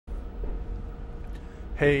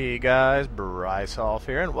Hey guys, Bryce Hoff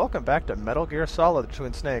here, and welcome back to Metal Gear Solid: The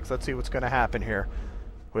Twin Snakes. Let's see what's going to happen here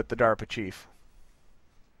with the DARPA chief.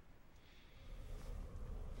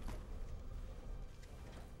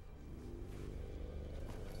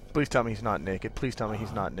 Please tell me he's not naked. Please tell me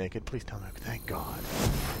he's not naked. Please tell me. Thank God.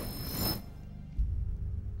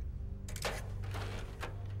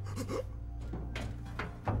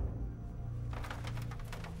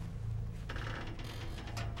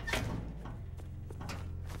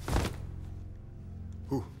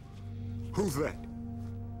 Who's that?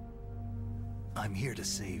 I'm here to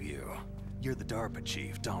save you. You're the DARPA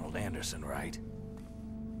chief, Donald Anderson, right?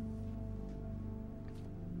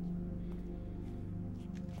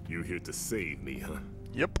 You here to save me, huh?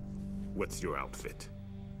 Yep. What's your outfit?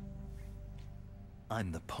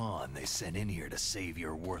 I'm the pawn they sent in here to save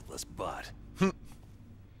your worthless butt.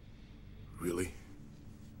 Really?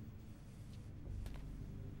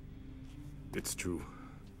 It's true.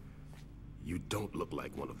 You don't look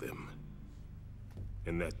like one of them.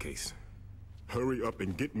 In that case, hurry up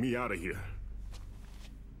and get me out of here.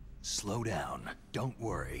 Slow down. Don't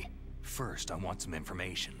worry. First, I want some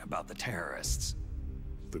information about the terrorists.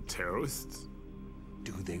 The terrorists?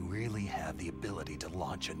 Do they really have the ability to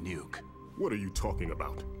launch a nuke? What are you talking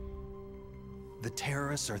about? The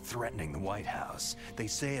terrorists are threatening the White House. They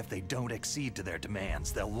say if they don't accede to their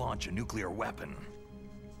demands, they'll launch a nuclear weapon.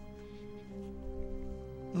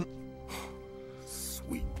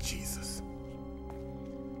 Sweet Jesus.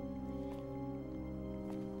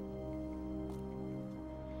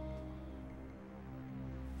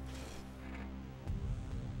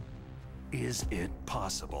 Is it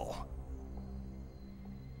possible?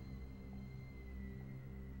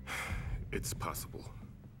 It's possible.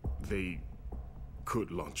 They could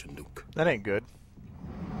launch a nuke. That ain't good.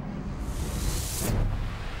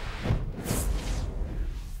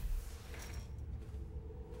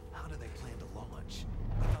 How do they plan to launch?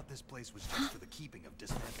 I thought this place was just for the keeping of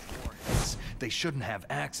dismantled warheads. They shouldn't have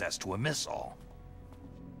access to a missile.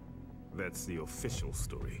 That's the official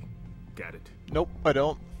story. Got it? Nope, I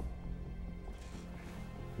don't.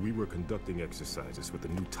 We were conducting exercises with a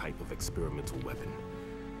new type of experimental weapon.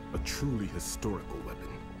 A truly historical weapon.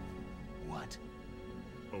 What?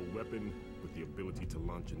 A weapon with the ability to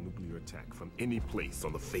launch a nuclear attack from any place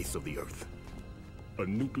on the face of the Earth. A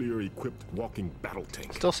nuclear-equipped walking battle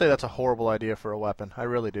tank. Still say that's a horrible idea for a weapon. I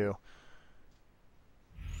really do.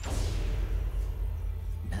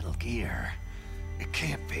 Metal Gear. It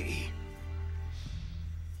can't be.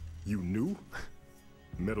 You knew?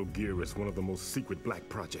 Metal Gear is one of the most secret black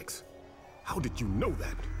projects. How did you know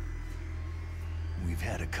that? We've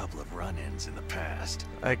had a couple of run-ins in the past.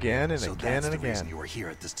 Again and So again that's and the reason again. you were here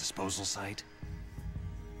at this disposal site?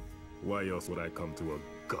 Why else would I come to a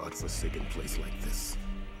godforsaken place like this?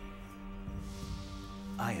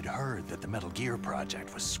 I had heard that the Metal Gear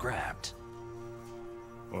project was scrapped.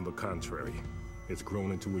 On the contrary, it's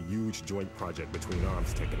grown into a huge joint project between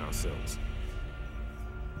ArmsTech and ourselves.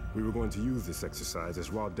 We were going to use this exercise as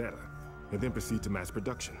raw data, and then proceed to mass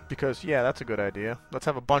production. Because, yeah, that's a good idea. Let's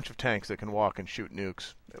have a bunch of tanks that can walk and shoot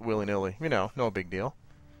nukes willy-nilly. You know, no big deal.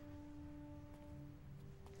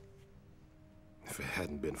 If it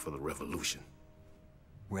hadn't been for the revolution.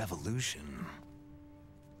 Revolution?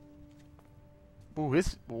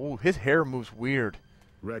 Ooh, his hair moves weird.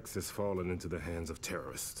 Rex has fallen into the hands of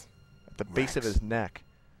terrorists. At the base of Rex. his neck.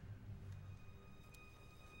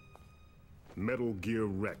 Metal Gear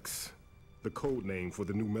Rex, the code name for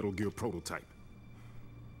the new Metal Gear prototype.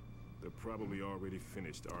 They're probably already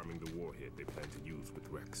finished arming the warhead they plan to use with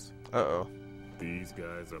Rex. Uh-oh. These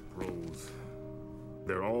guys are pros.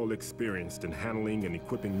 They're all experienced in handling and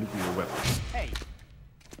equipping nuclear weapons. Hey,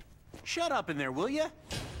 shut up in there, will ya?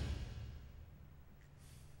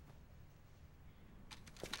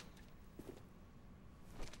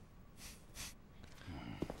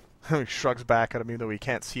 He shrugs back at him, even though he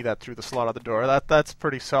can't see that through the slot of the door. That's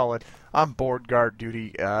pretty solid. On board guard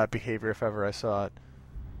duty behavior if ever I saw it.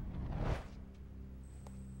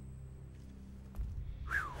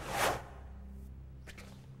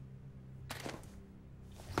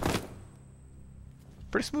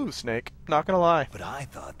 Pretty smooth, Snake. Not gonna lie. But I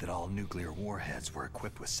thought that all nuclear warheads were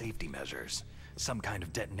equipped with safety measures. Some kind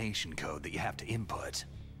of detonation code that you have to input.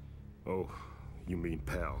 Oh, you mean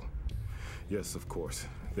PAL. Yes, of course.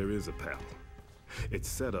 There is a PAL. It's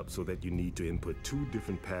set up so that you need to input 2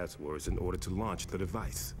 different passwords in order to launch the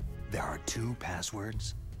device. There are 2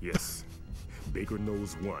 passwords? Yes. Baker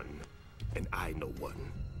knows one, and I know one.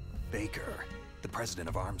 Baker, the president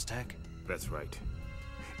of ArmsTech? That's right.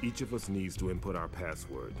 Each of us needs to input our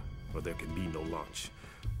password, or there can be no launch.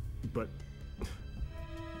 But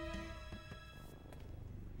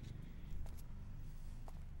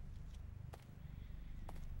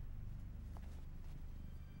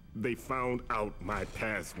They found out my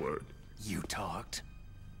password. You talked?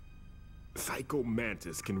 Psycho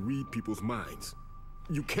Mantis can read people's minds.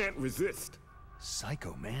 You can't resist.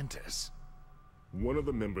 Psycho Mantis? One of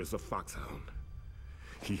the members of Foxhound.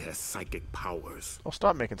 He has psychic powers. I'll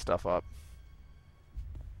stop making stuff up.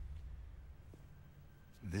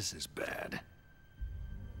 This is bad.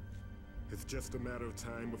 It's just a matter of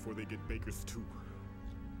time before they get Baker's too.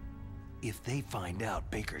 If they find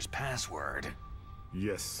out Baker's password...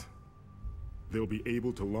 Yes. They'll be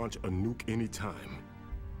able to launch a nuke anytime.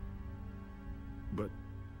 But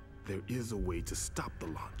there is a way to stop the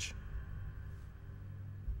launch.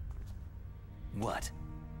 What?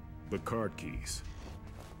 The card keys.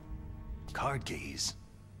 Card keys?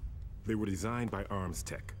 They were designed by Arms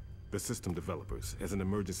Tech, the system developers, as an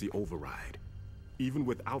emergency override. Even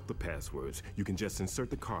without the passwords, you can just insert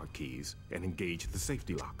the card keys and engage the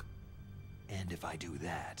safety lock. And if I do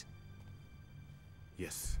that...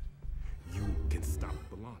 Yes, you can stop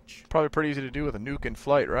the launch. Probably pretty easy to do with a nuke in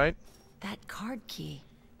flight, right? That card key.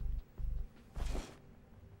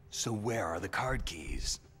 So where are the card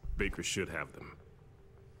keys? Baker should have them.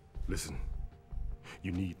 Listen,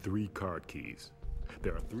 you need 3 card keys.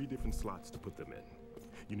 There are 3 different slots to put them in.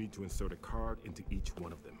 You need to insert a card into each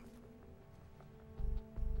one of them.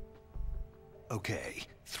 Okay,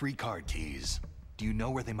 3 card keys. Do you know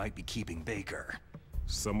where they might be keeping Baker?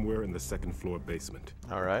 Somewhere in the 2nd floor basement.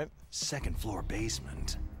 All right. 2nd floor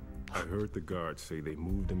basement? I heard the guards say they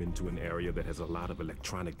moved him into an area that has a lot of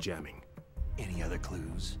electronic jamming. Any other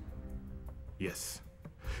clues? Yes.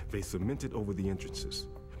 They cemented over the entrances,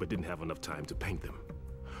 but didn't have enough time to paint them.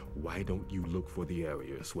 Why don't you look for the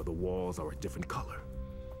areas where the walls are a different color?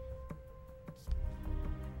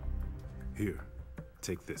 Here,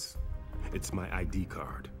 take this. It's my ID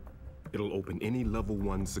card. It'll open any level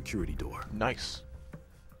 1 security door. Nice.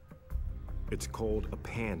 It's called a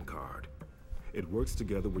PAN card. It works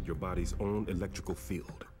together with your body's own electrical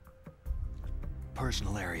field.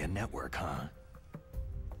 Personal area network, huh?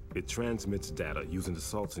 It transmits data using the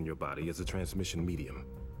salts in your body as a transmission medium.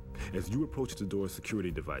 As you approach the door's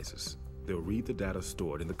security devices, they'll read the data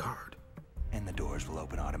stored in the card. And the doors will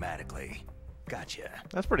open automatically. Gotcha.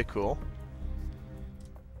 That's pretty cool.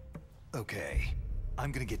 Okay,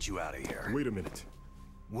 I'm gonna get you out of here. Wait a minute.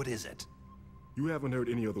 What is it? You haven't heard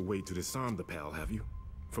any other way to disarm the PAL, have you?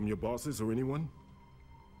 From your bosses or anyone?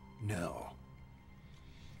 No.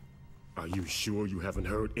 Are you sure you haven't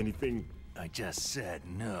heard anything? I just said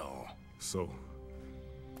no. So,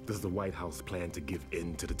 does the White House plan to give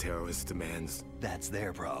in to the terrorists' demands? That's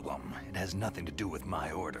their problem. It has nothing to do with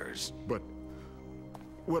my orders. But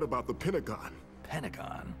what about the Pentagon?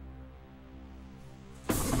 Pentagon?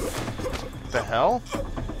 The hell?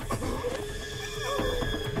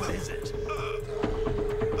 What is it?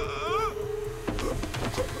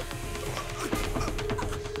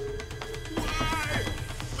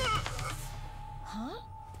 Huh?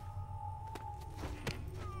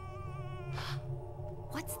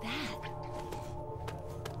 What's that?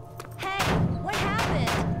 Hey, what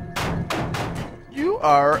happened? You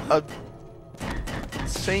are a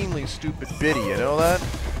insanely stupid biddy, you know that?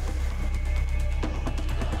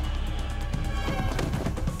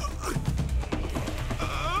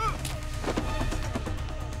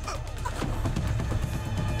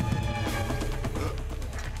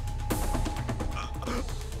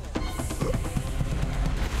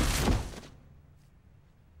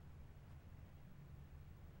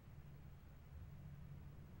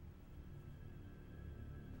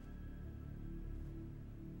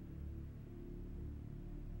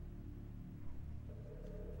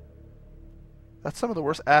 That's some of the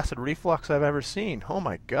worst acid reflux I've ever seen. Oh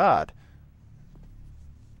my god.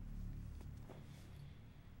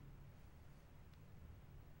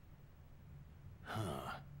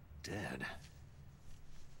 Huh. Dead.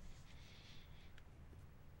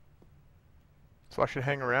 So I should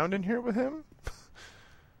hang around in here with him?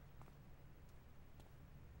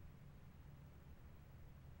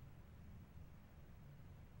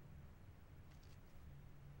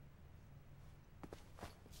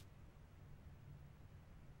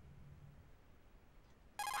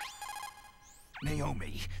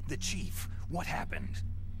 Naomi, the chief, what happened?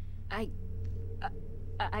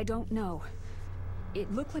 I don't know.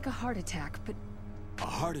 It looked like a heart attack, but... A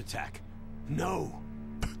heart attack? No.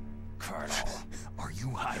 Colonel, are you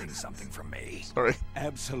hiding something from me? Sorry.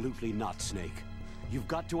 Absolutely not, Snake. You've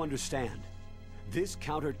got to understand. This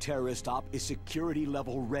counter-terrorist op is security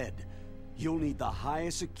level red. You'll need the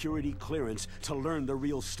highest security clearance to learn the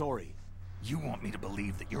real story. You want me to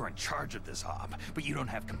believe that you're in charge of this op, but you don't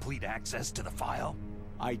have complete access to the file?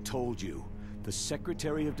 I told you, The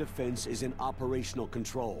Secretary of Defense is in operational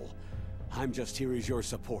control. I'm just here as your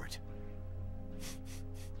support.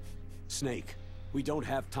 Snake, we don't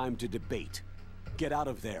have time to debate. Get out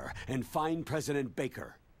of there and find President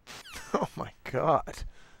Baker. Oh my god.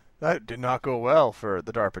 That did not go well for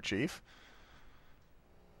the DARPA chief.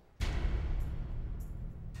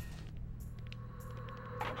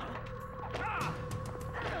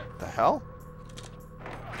 The hell?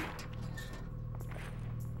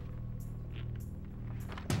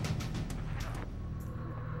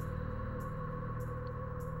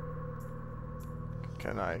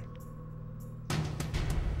 Can I?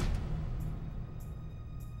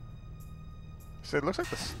 So it looks like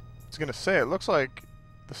this. I was gonna say it looks like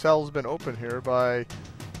the cell's been opened here by,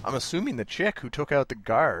 I'm assuming, the chick who took out the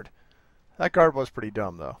guard. That guard was pretty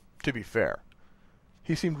dumb, though. To be fair,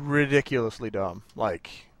 he seemed ridiculously dumb, like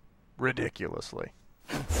ridiculously.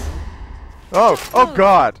 Oh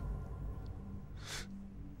God!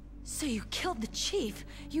 So you killed the chief,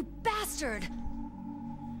 you bastard!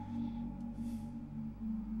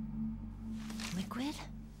 Liquid?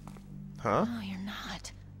 Huh? No, you're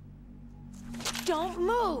not. Don't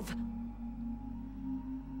move!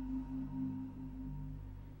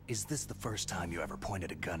 Is this the first time you ever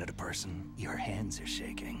pointed a gun at a person? Your hands are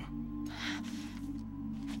shaking.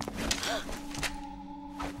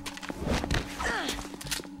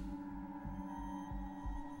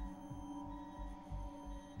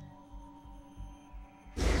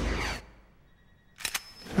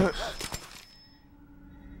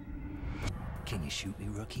 Can you shoot me,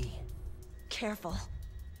 rookie? Careful.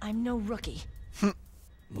 I'm no rookie.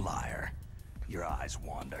 Liar. Your eyes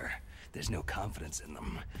wander. There's no confidence in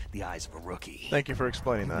them. The eyes of a rookie. Thank you for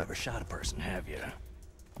explaining You've that. never shot a person, have you?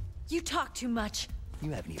 You talk too much.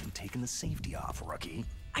 You haven't even taken the safety off, rookie.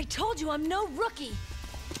 I told you I'm no rookie!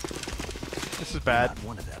 This is bad. Not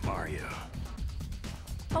one of them, are you?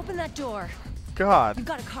 Open that door. You God.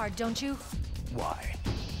 got a card, don't you? Why?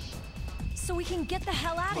 So we can get the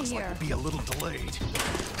hell out of Looks like here. we'll be a little delayed.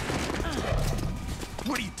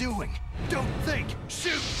 What are you doing? Don't think!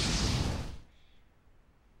 Shoot!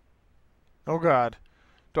 Oh God.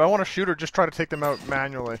 Do I want to shoot or just try to take them out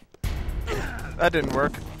manually? That didn't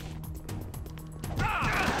work.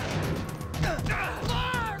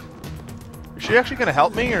 Is she actually going to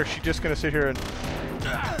help me, or is she just going to sit here and...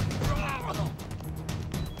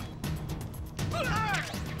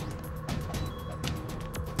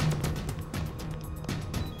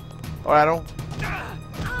 Oh, I don't...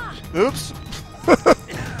 Oops!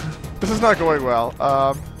 This is not going well.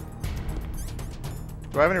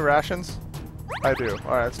 Do I have any rations? I do.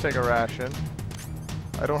 Alright, let's take a ration.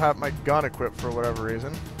 I don't have my gun equipped for whatever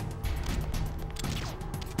reason.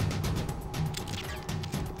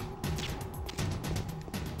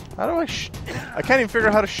 How do I I can't even figure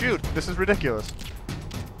out how to shoot. This is ridiculous.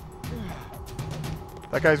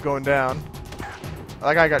 That guy's going down.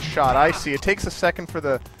 That guy got shot. I see. It takes a second for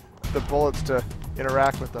the bullets to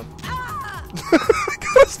interact with them.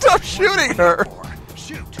 Gotta stop shooting her!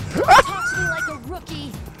 Shoot! Talk to me like a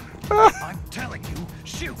rookie. I'm telling you,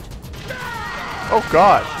 shoot! Oh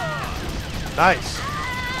God! Nice.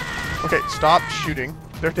 Okay, stop shooting.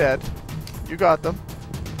 They're dead. You got them.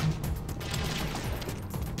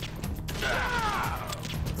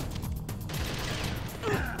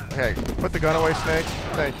 Okay, put the gun away, Snake.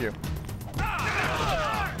 Thank you.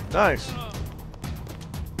 Nice.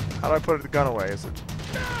 How do I put the gun away? Is it...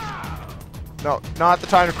 No, not the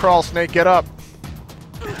time to crawl, Snake. Get up.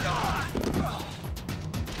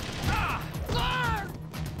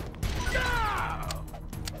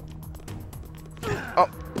 Oh,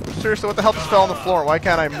 seriously, what the hell just fell on the floor? Why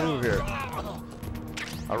can't I move here?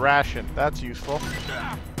 A ration. That's useful.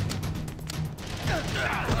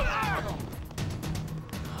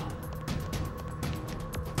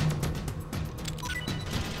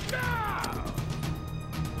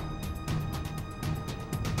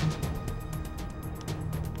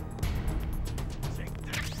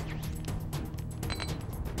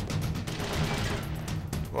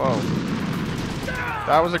 Whoa.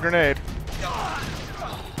 That was a grenade.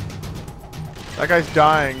 That guy's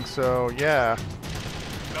dying, so yeah.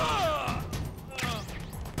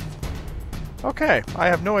 Okay, I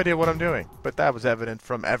have no idea what I'm doing, but that was evident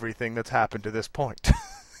from everything that's happened to this point.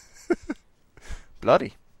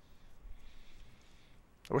 Bloody.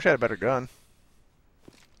 I wish I had a better gun.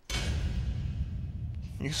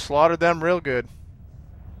 You slaughtered them real good.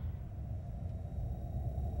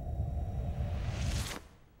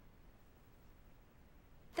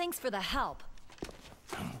 Thanks for the help.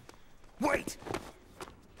 Wait!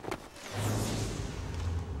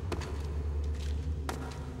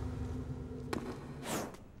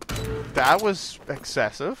 That was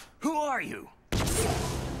excessive. Who are you?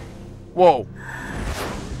 Whoa.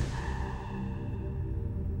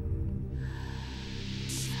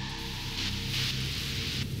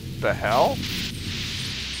 The hell?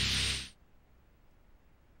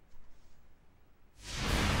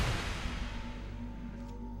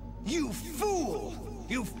 You fool!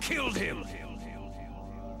 You've killed him!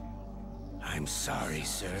 I'm sorry,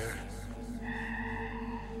 sir.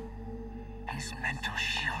 His mental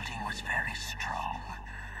shielding was very strong.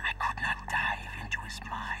 I could not dive into his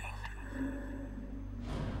mind.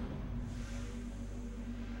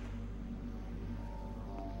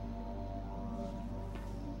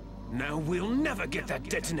 Now we'll never get that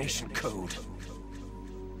detonation code.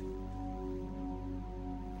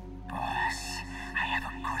 Boss, I have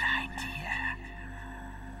a good idea.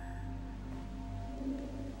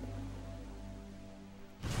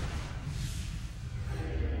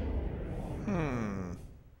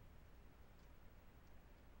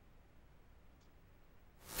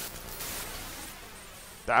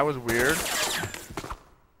 That was weird.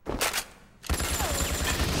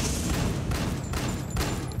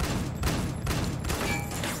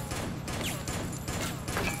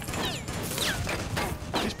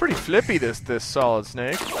 He's pretty flippy, this Solid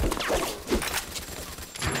Snake.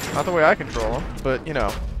 Not the way I control him, but you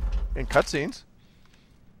know, in cutscenes.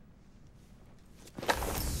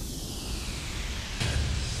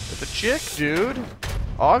 It's a chick, dude.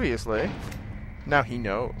 Obviously. Now he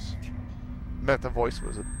knows. Bet the voice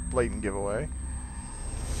was a blatant giveaway.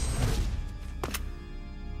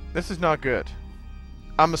 This is not good.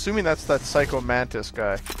 I'm assuming that's that Psycho Mantis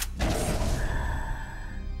guy. Good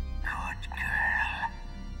girl.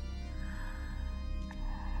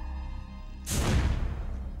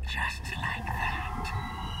 Just like that.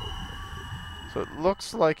 So it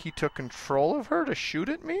looks like he took control of her to shoot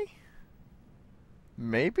at me?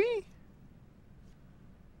 Maybe?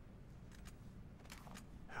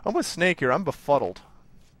 I'm with Snake here. I'm befuddled,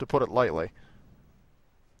 to put it lightly.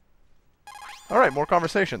 Alright, more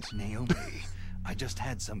conversations. Naomi, I just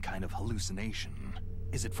had some kind of hallucination.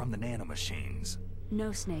 Is it from the nanomachines?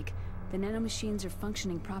 No, Snake. The nanomachines are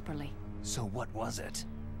functioning properly. So what was it?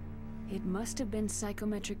 It must have been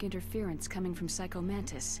psychometric interference coming from Psycho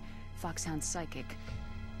Mantis, Foxhound's psychic.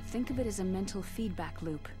 Think of it as a mental feedback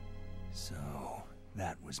loop. So,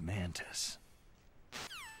 that was Mantis.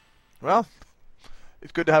 Well,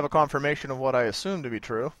 it's good to have a confirmation of what I assume to be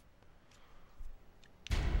true.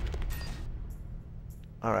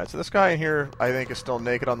 Alright, so this guy in here, I think, is still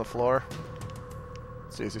naked on the floor.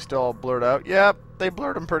 Let's see, is he still all blurred out? Yep, they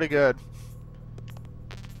blurred him pretty good.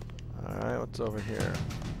 Alright, what's over here?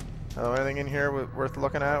 Anything in here worth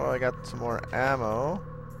looking at? Well, I got some more ammo.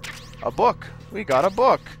 A book! We got a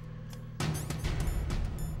book!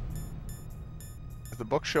 Does the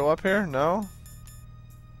book show up here? No?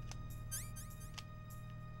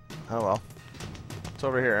 Oh well. What's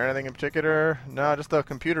over here? Anything in particular? No, just the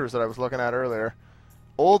computers that I was looking at earlier.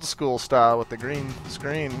 Old school style with the green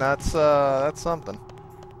screen. That's something.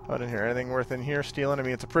 What in here? Anything worth in here stealing? I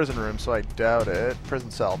mean, it's a prison room, so I doubt it. Prison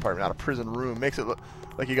cell apartment, not a prison room. Makes it look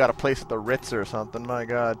like you got a place at the Ritz or something. My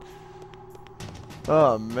God.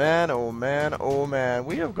 Oh man, oh man, oh man.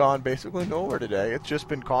 We have gone basically nowhere today. It's just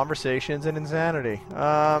been conversations and insanity.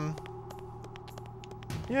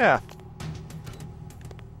 Yeah.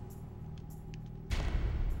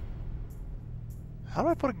 How do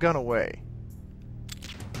I put a gun away?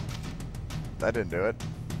 That didn't do it.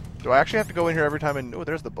 Do I actually have to go in here every time and... Oh,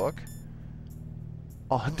 there's the book.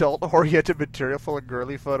 Adult-oriented material full of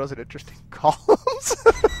girly photos and interesting columns.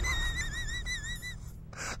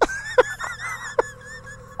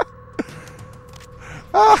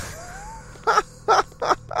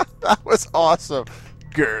 That was awesome.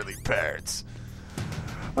 Girly parts.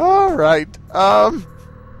 Alright. I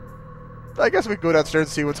guess we can go downstairs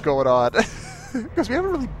and see what's going on. Because we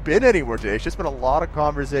haven't really been anywhere today. It's just been a lot of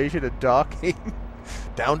conversation and talking.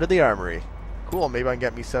 Down to the armory. Cool, maybe I can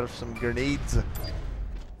get me set up some grenades.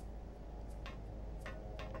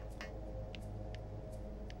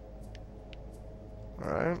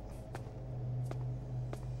 Alright.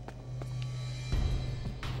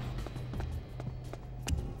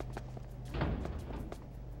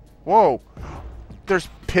 Whoa! There's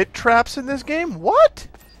pit traps in this game? What?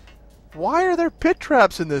 Why are there pit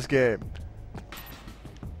traps in this game?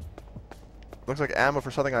 Looks like ammo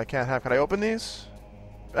for something I can't have. Can I open these?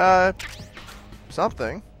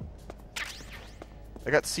 Something.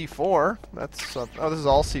 I got C4. That's something. Oh, this is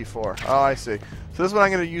all C4. Oh, I see. So this is what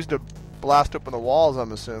I'm going to use to blast open the walls,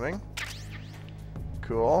 I'm assuming.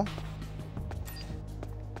 Cool.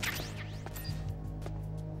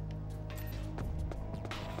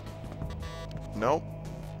 Nope.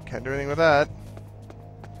 Can't do anything with that.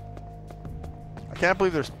 I can't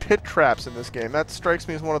believe there's pit traps in this game. That strikes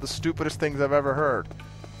me as one of the stupidest things I've ever heard.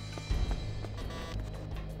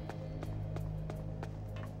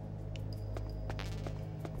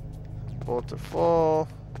 Bullets are full.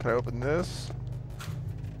 Can I open this?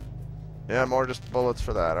 Yeah, more just bullets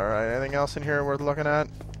for that. Alright, anything else in here worth looking at?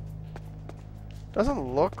 Doesn't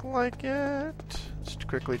look like it. Let's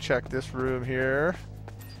quickly check this room here.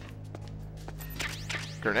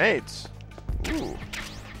 Grenades. Ooh.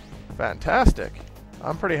 Fantastic.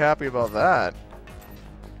 I'm pretty happy about that.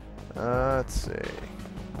 Let's see.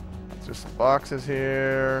 Just some boxes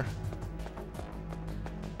here.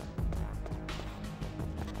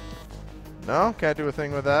 No? Can't do a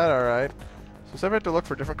thing with that? Alright. So I have to look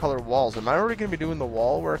for different color walls. Am I already going to be doing the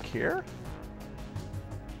wall work here?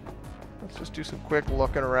 Let's just do some quick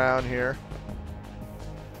looking around here.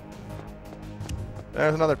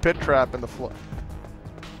 There's another pit trap in the floor.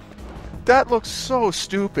 That looks so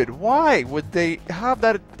stupid. Why would they have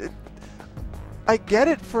that? I get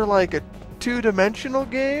it for like a two-dimensional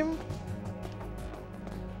game.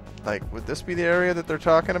 Like, would this be the area that they're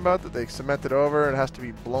talking about that they cemented over and has to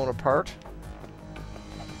be blown apart?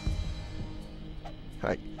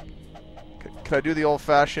 Can I do the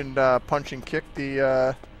old-fashioned punch and kick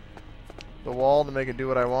the wall to make it do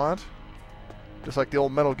what I want? Just like the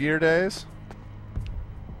old Metal Gear days?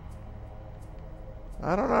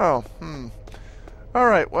 I don't know.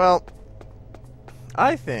 Alright, well,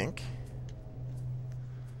 I think...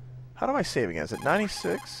 How do I save again? Is it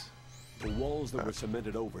 96? The walls that were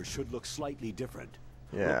cemented over should look slightly different.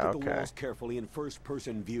 Yeah, look at okay. the walls carefully in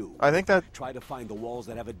first-person view. I think that... Try to find the walls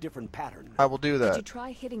that have a different pattern. I will do that. Did you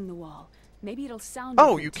try hitting the wall? Maybe it'll sound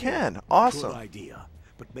Oh, different you too. can. Awesome. Good idea.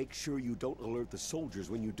 But make sure you don't alert the soldiers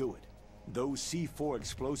when you do it. Those C4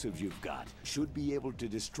 explosives you've got should be able to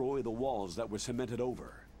destroy the walls that were cemented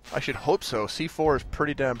over. I should hope so. C4 is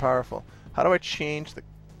pretty damn powerful. How do I change the...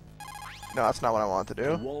 No, that's not what I want to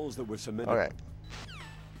do. The walls that were cemented... Okay.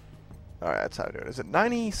 Alright, that's how I do it. Is it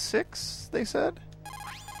 96, they said?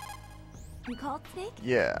 You called, Snake?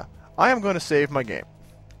 Yeah. I am going to save my game.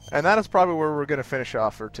 And that is probably where we're going to finish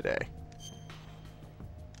off for today.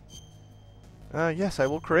 Yes, I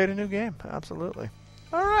will create a new game. Absolutely.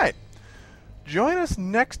 Alright. Join us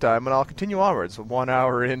next time, and I'll continue onwards. 1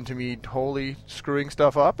 hour into me wholly screwing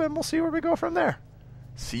stuff up, and we'll see where we go from there.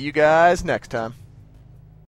 See you guys next time.